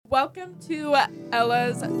Welcome to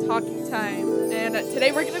Ella's Talking Time. And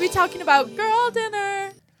today we're going to be talking about girl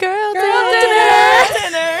dinner. Girl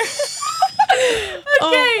dinner.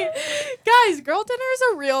 Okay. Guys, girl dinner is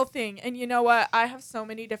a real thing. And you know what? I have so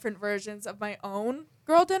many different versions of my own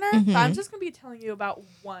girl dinner. But I'm just going to be telling you about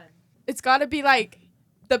one. It's got to be like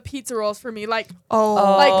the pizza rolls for me. Like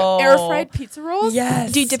air fried pizza rolls.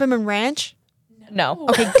 Yes. Do you dip them in ranch? No.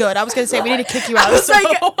 Okay, good. I was going to say, we need to kick you out. I was like,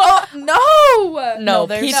 oh, no. No,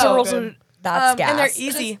 they're pizza so rolls good. are that's gas. And they're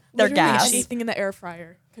easy. They're Literally gas. Anything in the air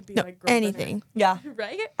fryer could be No, like girl anything. Yeah, dinner.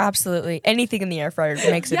 Right? absolutely. Anything in the air fryer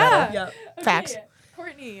makes it Yeah. better. Okay, Facts.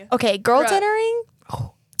 Courtney. Okay, girl Bruh. dinnering.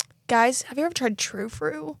 Guys, have you ever tried True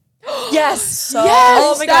Fruit? Yes. Yes,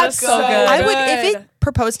 Oh my god, that's it's so good. I would, if Good. it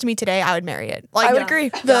proposed to me today, I would marry it. Like, I would agree.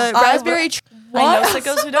 The I raspberry. I know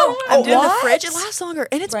sickos who don't. Oh, I'm doing in the the fridge, it lasts longer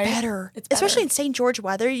and it's Right? better. It's better. Especially in St. George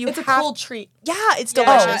weather. It's a have, cold treat. Yeah, it's Yeah,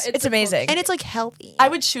 delicious. It's amazing. And it's like healthy. I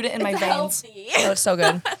would shoot it in my veins. Oh, it's so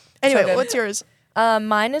good. Anyway, so good. what's yours?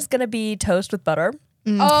 Mine is gonna be toast with butter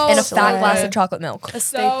Oh, and a so fat glass good. of chocolate milk. A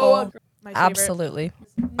so staple. my favorite. Absolutely.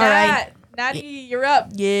 Nat, All right. Natty, you're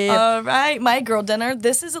up. Yeah. All right, my girl dinner.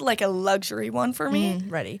 This is like a luxury one for me.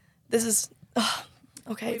 Ready. This is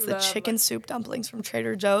okay. We It's the love chicken soup dumplings from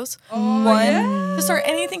Trader Joe's. Oh, One, yeah. just or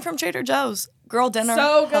anything from Trader Joe's. Girl dinner.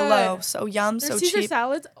 So good. Hello, so yum, There's so Caesar cheap.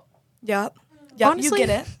 salads. Yep. Yep. Honestly, you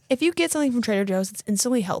get it. if you get something from Trader Joe's, it's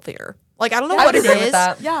instantly healthier. Like, I don't know I what would it agree with is,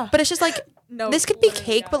 that. Yeah. but it's just like, No, this could be literally,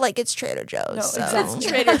 cake, yeah. but like, it's Trader Joe's. No, so. exactly. It's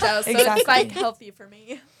Trader Joe's, so it's Exactly. like healthy for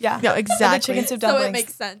me. Yeah. No, And exactly. the chicken soup So dumplings. it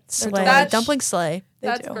makes sense. Slay. That's- Dumpling slay. They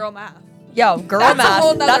That's do. girl math. Yo, girl That's a math.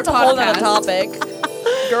 whole nother That's a whole nother podcast.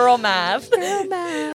 topic. Girl math. Girl math.